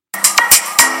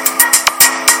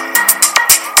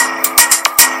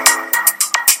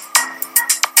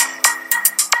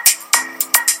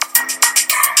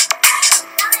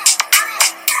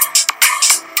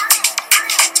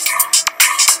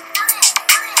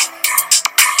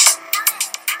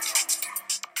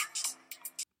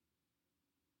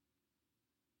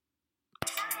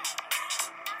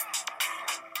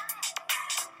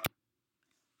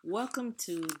Welcome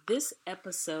to this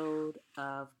episode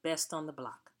of Best on the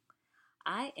Block.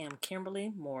 I am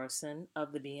Kimberly Morrison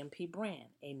of the BMP brand,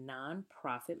 a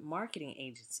nonprofit marketing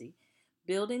agency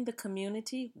building the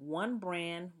community one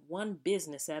brand, one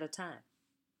business at a time.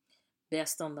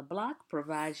 Best on the Block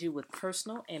provides you with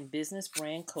personal and business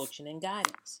brand coaching and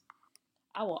guidance.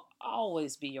 I will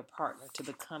always be your partner to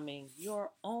becoming your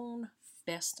own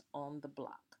best on the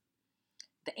block.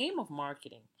 The aim of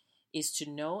marketing is to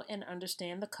know and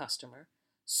understand the customer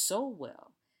so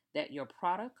well that your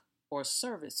product or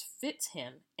service fits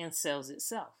him and sells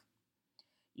itself.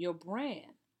 Your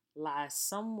brand lies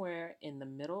somewhere in the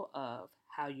middle of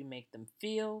how you make them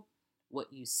feel,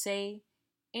 what you say,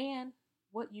 and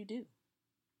what you do.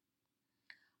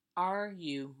 Are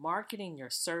you marketing your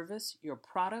service, your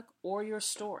product, or your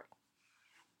story?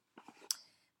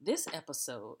 This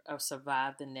episode of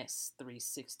Survive the Next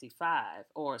 365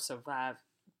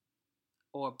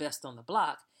 or Best on the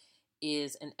Block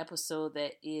is an episode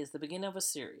that is the beginning of a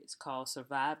series called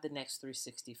Survive the Next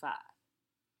 365.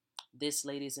 This,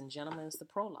 ladies and gentlemen, is the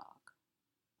prologue.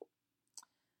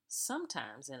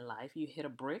 Sometimes in life you hit a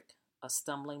brick, a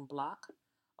stumbling block,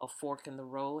 a fork in the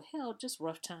road, hell, just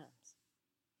rough times.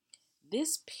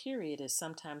 This period is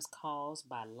sometimes caused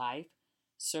by life,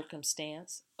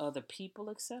 circumstance, other people,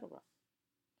 etc.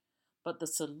 But the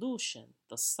solution,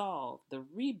 the solve, the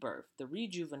rebirth, the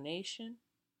rejuvenation,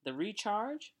 the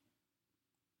recharge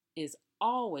is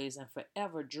always and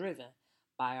forever driven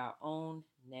by our own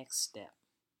next step.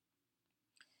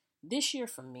 This year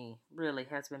for me really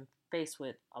has been faced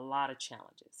with a lot of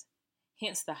challenges,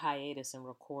 hence the hiatus in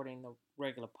recording the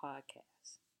regular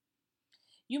podcast.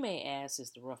 You may ask,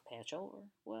 is the rough patch over?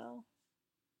 Well,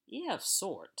 yeah, of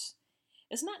sorts.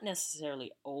 It's not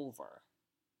necessarily over,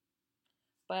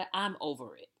 but I'm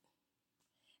over it.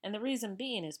 And the reason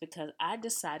being is because I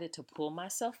decided to pull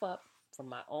myself up from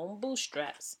my own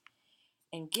bootstraps.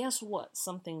 And guess what?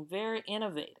 Something very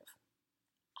innovative.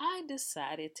 I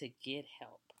decided to get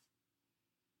help.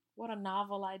 What a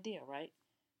novel idea, right?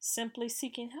 Simply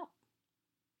seeking help.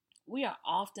 We are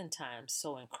oftentimes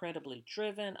so incredibly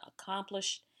driven,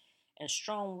 accomplished, and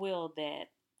strong-willed that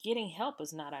getting help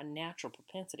is not our natural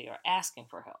propensity or asking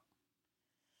for help.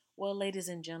 Well, ladies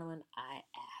and gentlemen, I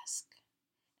asked,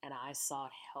 and I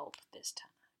sought help this time.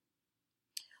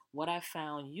 What I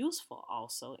found useful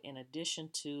also, in addition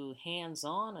to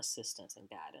hands-on assistance and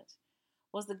guidance,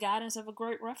 was the guidance of a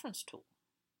great reference tool.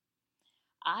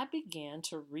 I began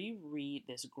to reread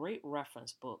this great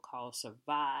reference book called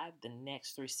Survive the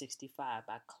Next 365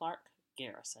 by Clark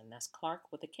Garrison. That's Clark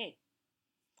with a K.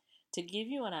 To give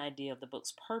you an idea of the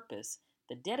book's purpose,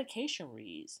 the dedication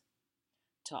reads,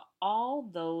 "To all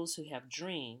those who have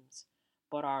dreams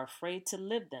but are afraid to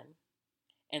live them,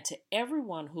 and to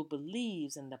everyone who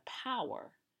believes in the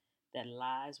power that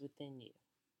lies within you."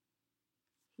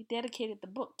 He dedicated the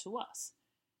book to us.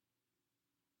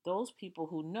 Those people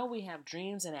who know we have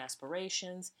dreams and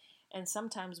aspirations, and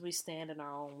sometimes we stand in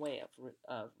our own way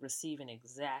of receiving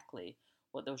exactly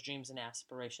what those dreams and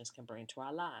aspirations can bring to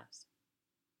our lives.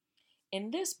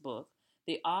 In this book,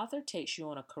 the author takes you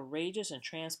on a courageous and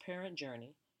transparent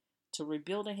journey to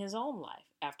rebuilding his own life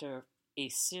after a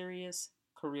serious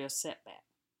career setback.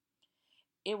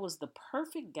 It was the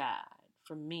perfect guide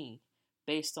for me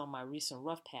based on my recent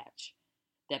rough patch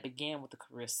that began with a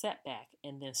career setback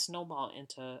and then snowballed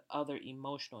into other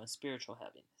emotional and spiritual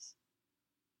heaviness.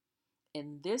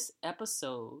 In this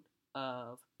episode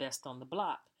of Best on the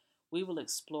Block, we will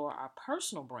explore our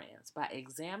personal brands by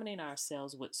examining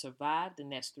ourselves with Survive the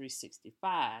Next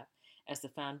 365 as the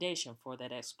foundation for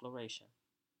that exploration.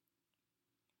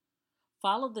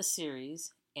 Follow the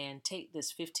series and take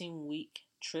this 15-week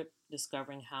trip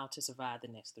discovering how to survive the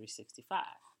next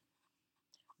 365.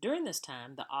 During this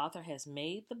time, the author has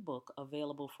made the book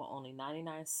available for only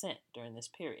 99 cents during this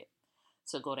period.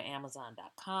 So go to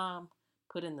Amazon.com,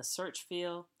 put in the search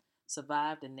field,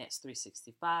 Survive the Next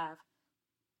 365,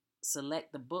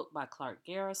 select the book by Clark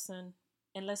Garrison,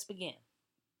 and let's begin.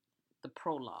 The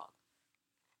prologue.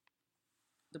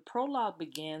 The prologue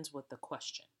begins with the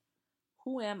question,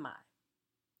 who am I?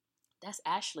 That's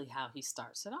actually how he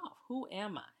starts it off. Who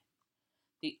am I?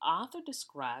 The author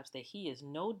describes that he is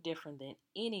no different than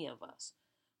any of us,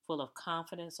 full of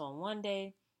confidence on one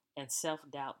day and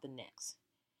self-doubt the next.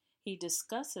 He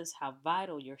discusses how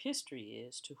vital your history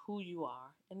is to who you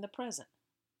are in the present.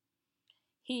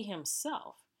 He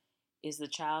himself is the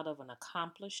child of an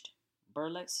accomplished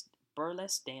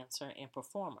burlesque dancer and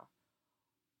performer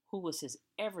who was his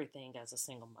everything as a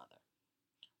single mother,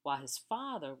 while his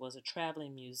father was a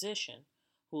traveling musician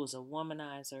who was a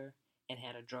womanizer and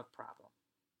had a drug problem.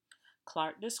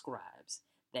 Clark describes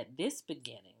that this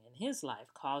beginning in his life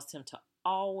caused him to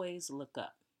always look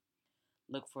up,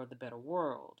 look for the better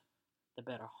world, the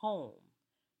better home,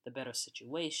 the better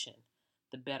situation,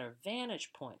 the better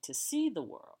vantage point to see the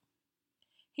world.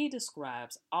 He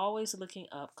describes always looking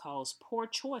up caused poor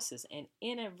choices and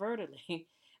inadvertently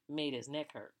made his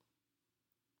neck hurt.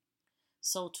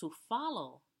 So, to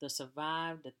follow the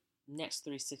Survive the Next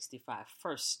 365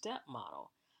 first step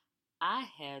model, I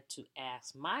had to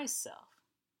ask myself,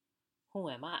 who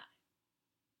am I?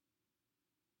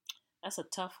 That's a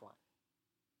tough one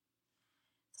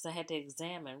because I had to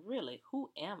examine really,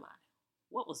 who am I?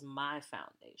 What was my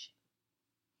foundation?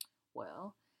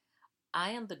 Well,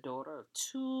 I am the daughter of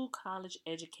two college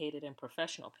educated and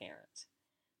professional parents.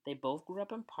 They both grew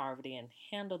up in poverty and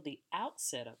handled the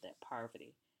outset of that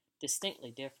poverty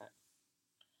distinctly different.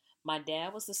 My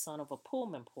dad was the son of a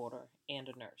Pullman porter and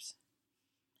a nurse.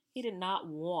 He did not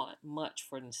want much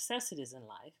for necessities in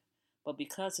life, but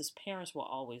because his parents were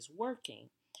always working,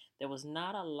 there was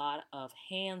not a lot of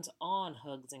hands on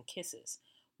hugs and kisses.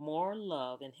 More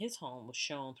love in his home was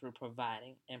shown through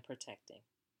providing and protecting.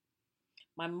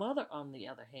 My mother, on the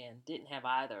other hand, didn't have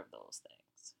either of those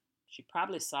things. She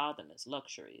probably saw them as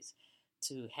luxuries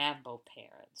to have both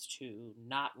parents, to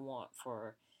not want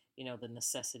for, the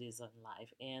necessities of life,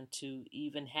 and to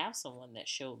even have someone that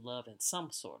showed love in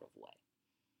some sort of way.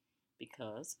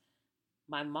 Because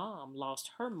my mom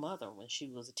lost her mother when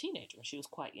she was a teenager, when she was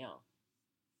quite young,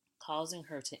 causing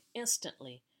her to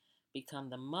instantly become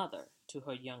the mother to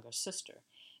her younger sister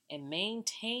and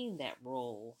maintain that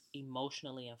role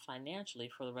emotionally and financially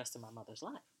for the rest of my mother's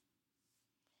life.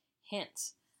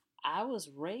 Hence, I was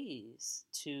raised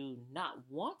to not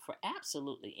want for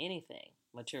absolutely anything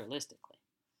materialistically.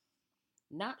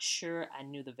 Not sure I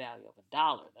knew the value of a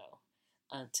dollar, though,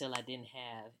 until I didn't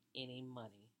have any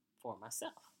money for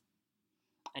myself.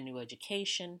 I knew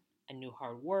education, I knew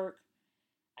hard work,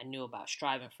 I knew about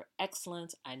striving for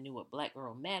excellence, I knew what black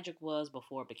girl magic was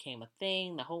before it became a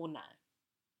thing, the whole nine.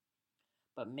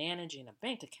 But managing a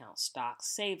bank account, stocks,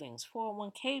 savings,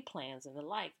 401k plans, and the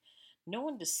like, no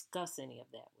one discussed any of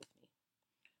that with me.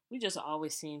 We just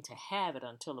always seem to have it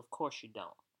until, of course, you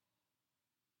don't.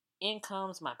 In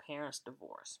comes my parents'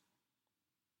 divorce.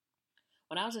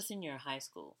 When I was a senior in high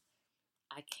school,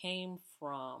 I came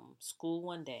from school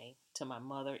one day to my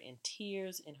mother in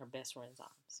tears in her best friend's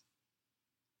arms.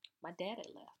 My dad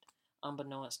had left.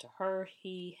 Unbeknownst to her,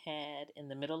 he had, in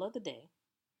the middle of the day,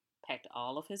 packed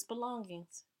all of his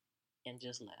belongings and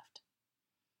just left.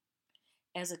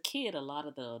 As a kid, a lot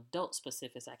of the adult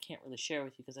specifics I can't really share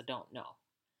with you because I don't know.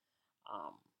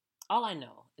 Um, all I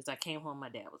know is I came home, my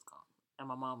dad was gone, and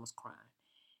my mom was crying,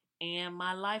 and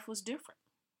my life was different.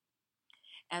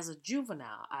 As a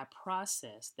juvenile, I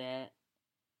processed that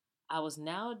I was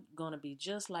now going to be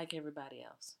just like everybody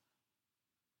else,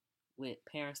 with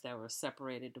parents that were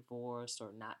separated, divorced,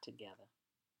 or not together.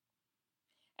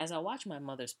 As I watched my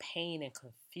mother's pain and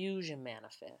confusion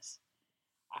manifest,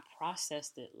 I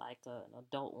processed it like an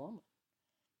adult woman,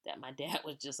 that my dad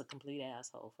was just a complete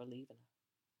asshole for leaving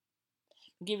her.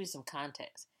 To give you some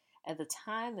context, at the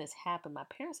time this happened, my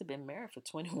parents had been married for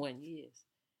 21 years.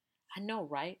 I know,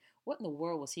 right? What in the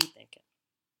world was he thinking?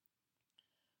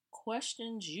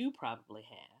 Questions you probably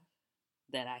have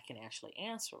that I can actually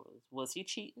answer was he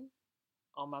cheating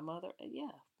on my mother? Yeah,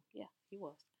 he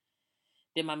was.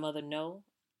 Did my mother know?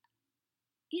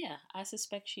 Yeah, I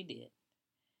suspect she did.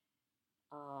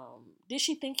 Did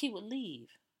she think he would leave?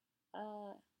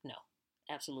 No,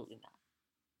 absolutely not.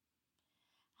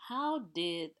 How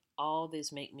did all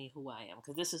this make me who I am?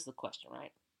 Because this is the question,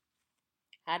 right?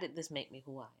 How did this make me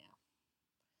who I am?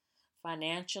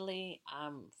 Financially,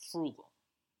 I'm frugal.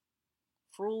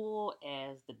 Frugal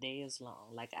as the day is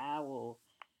long. Like I will,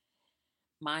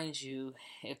 mind you,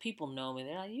 if people know me,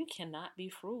 they're like, you cannot be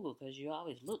frugal because you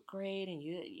always look great, and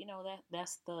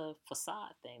that's the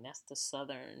facade thing. That's the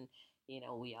southern,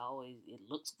 we always it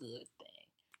looks good thing.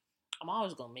 I'm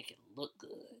always gonna make it look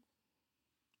good.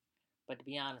 But to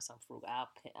be honest, I'm frugal.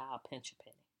 I'll pinch a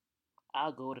penny.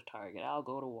 I'll go to Target. I'll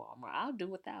go to Walmart. I'll do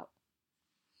without.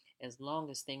 As long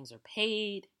as things are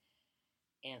paid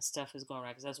and stuff is going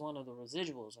right. Because that's one of the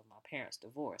residuals of my parents'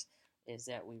 divorce, is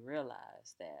that we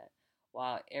realized that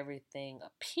while everything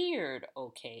appeared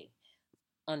okay,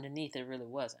 underneath it really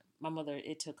wasn't. My mother,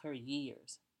 it took her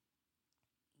years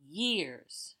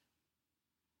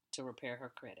to repair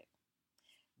her credit.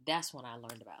 That's when I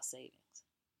learned about savings.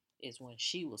 Is when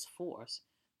she was forced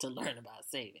to learn about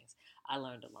savings. I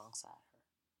learned alongside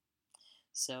her.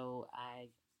 So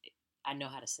I know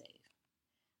how to save.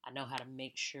 I know how to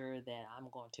make sure that I'm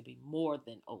going to be more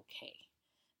than okay,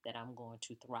 that I'm going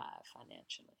to thrive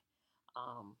financially.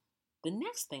 Um, The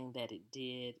next thing that it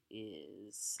did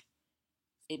is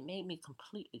it made me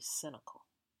completely cynical.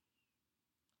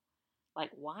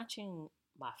 Like watching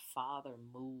my father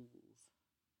move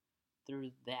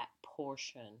through that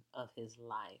portion of his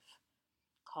life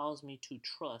caused me to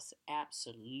trust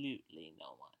absolutely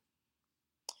no one.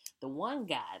 The one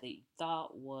guy that you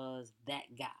thought was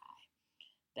that guy,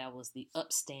 that was the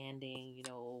upstanding,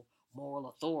 moral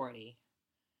authority,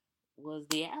 was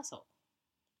the asshole.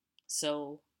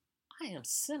 So I am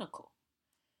cynical.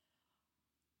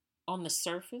 On the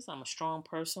surface, I'm a strong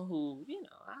person who,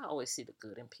 I always see the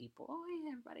good in people. Oh,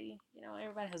 yeah,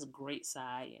 everybody has a great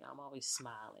side. I'm always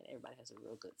smiling. Everybody has a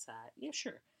real good side. Yeah,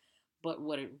 sure. But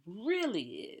what it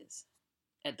really is,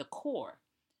 at the core,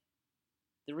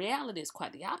 the reality is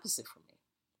quite the opposite for me.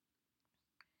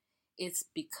 It's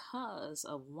because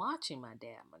of watching my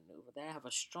dad maneuver that I have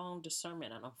a strong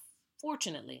discernment. And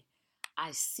unfortunately,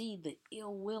 I see the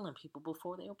ill will in people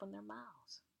before they open their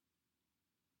mouths.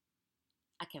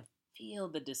 I can feel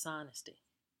the dishonesty.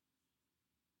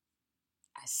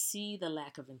 I see the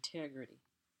lack of integrity.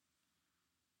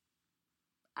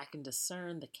 I can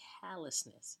discern the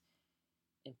callousness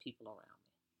in people around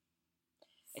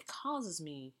me. It causes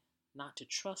me not to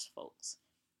trust folks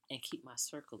and keep my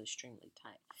circle extremely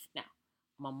tight. Now,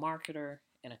 I'm a marketer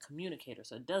and a communicator,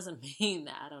 so it doesn't mean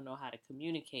that I don't know how to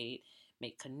communicate,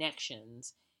 make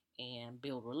connections, and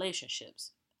build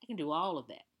relationships. I can do all of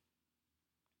that.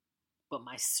 But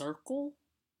my circle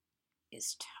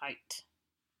is tight,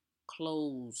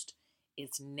 closed,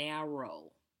 it's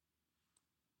narrow,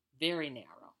 very narrow.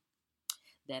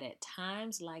 That at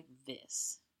times like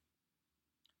this,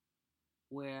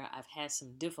 where I've had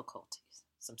some difficulties,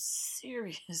 some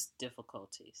serious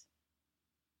difficulties,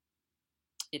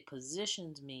 it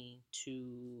positions me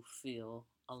to feel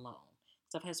alone.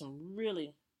 So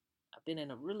I've been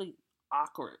in a really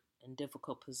awkward and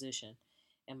difficult position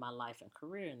in my life and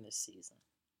career in this season.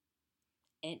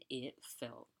 And it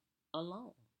felt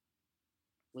alone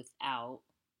without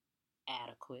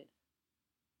adequate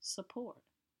support.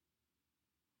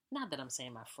 Not that I'm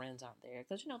saying my friends aren't there,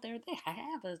 because they're there. I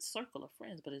have a circle of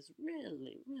friends, but it's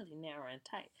really, really narrow and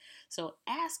tight. So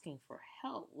asking for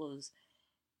help was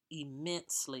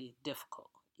immensely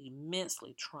difficult,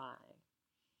 immensely trying,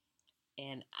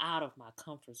 and out of my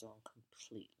comfort zone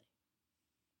completely.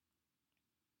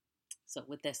 So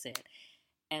with that said,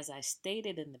 as I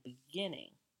stated in the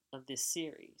beginning of this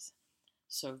series,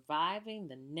 surviving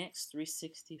the next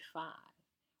 365,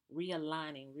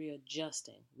 realigning,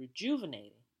 readjusting,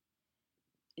 rejuvenating,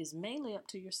 is mainly up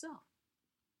to yourself.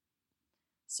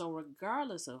 So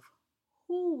regardless of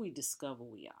who we discover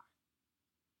we are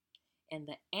and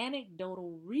the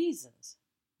anecdotal reasons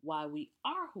why we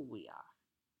are who we are,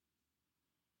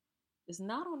 it's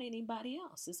not on anybody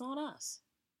else. It's on us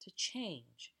to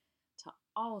change, to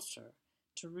alter,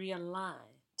 to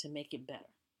realign, to make it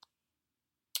better.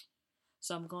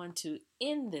 So I'm going to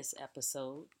end this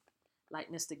episode like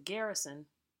Mr. Garrison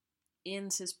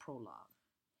ends his prologue.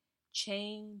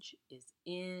 Change is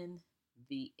in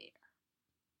the air.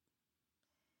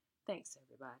 Thanks,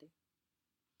 everybody.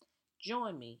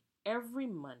 Join me every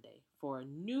Monday for a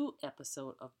new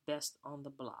episode of Best on the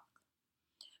Block.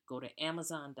 Go to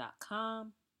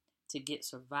Amazon.com to get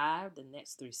Survive the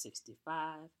Next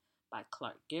 365 by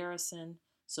Clark Garrison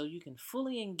so you can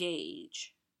fully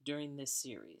engage during this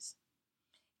series.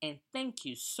 And thank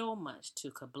you so much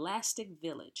to Kablastic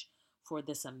Village for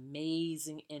this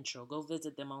amazing intro. Go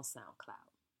visit them on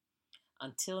SoundCloud.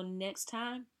 Until next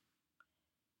time,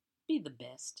 be the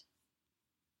best.